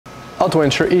How to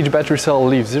ensure each battery cell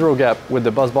leaves zero gap with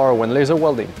the busbar when laser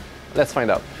welding? Let's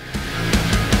find out.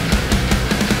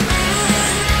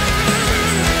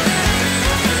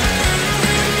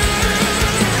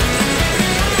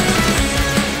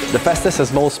 The fastest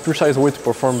and most precise way to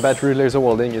perform battery laser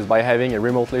welding is by having a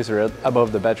remote laser head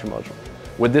above the battery module.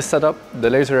 With this setup,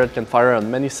 the laser head can fire on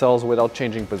many cells without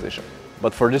changing position.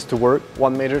 But for this to work,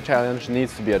 one major challenge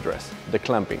needs to be addressed: the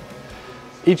clamping.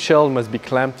 Each cell must be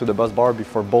clamped to the busbar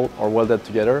before both are welded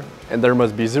together, and there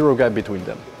must be zero gap between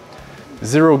them.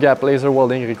 Zero gap laser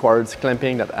welding requires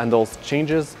clamping that handles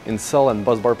changes in cell and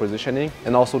busbar positioning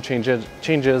and also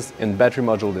changes in battery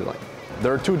module design.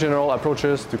 There are two general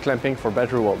approaches to clamping for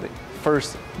battery welding.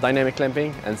 First, dynamic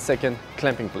clamping, and second,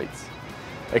 clamping plates.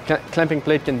 A clamping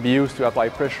plate can be used to apply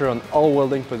pressure on all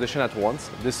welding positions at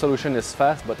once. This solution is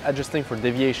fast, but adjusting for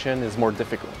deviation is more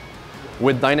difficult.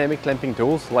 With dynamic clamping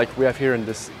tools, like we have here in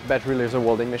this battery laser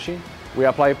welding machine, we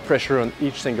apply pressure on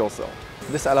each single cell.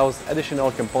 This allows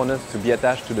additional components to be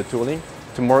attached to the tooling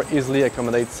to more easily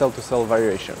accommodate cell-to-cell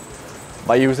variation.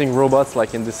 By using robots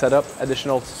like in this setup,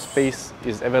 additional space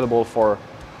is available for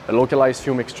a localized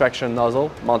fume extraction nozzle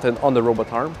mounted on the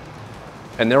robot arm,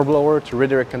 an air blower to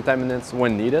redirect contaminants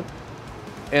when needed,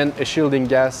 and a shielding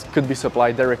gas could be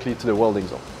supplied directly to the welding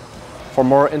zone. For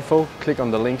more info, click on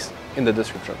the links in the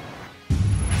description.